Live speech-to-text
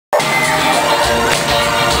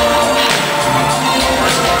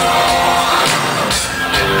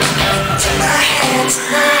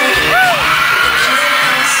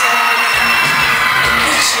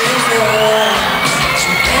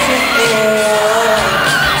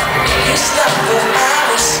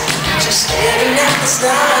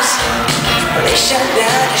they shut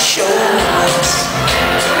down the shows.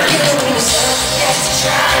 You know when the sun gets to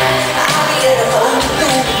shine, I'll be at home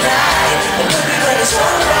through the night. And we'll be running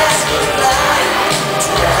sunrise for the light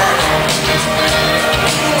tonight.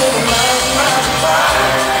 Even when we're miles apart,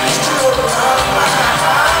 you still open up my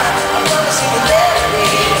heart. I promise you will never be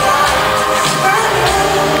right. Right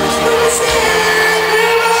now, we're inseparable.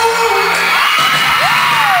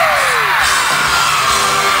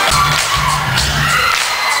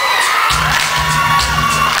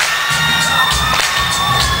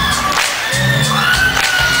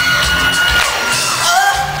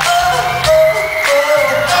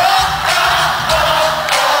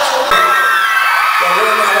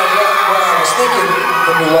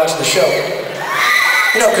 When we watch the show,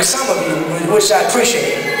 you know, because some of you, which I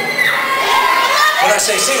appreciate, when I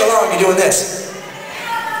say sing along, you're doing this.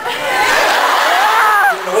 You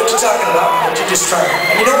don't know what you're talking about, but you're just trying.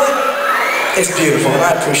 And you know what? It's beautiful, and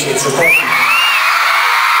I appreciate it, so thank you.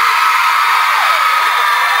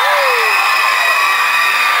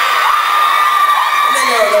 And then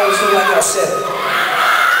there are those who, like I said,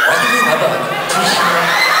 why do you mean about it?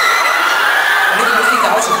 I think you think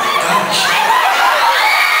I was like, gosh.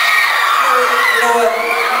 You know what?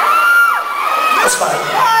 That's fine.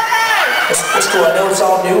 That's cool. I know it's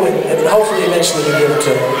all new, and hopefully eventually we'll be able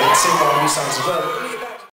to sing all new songs as well.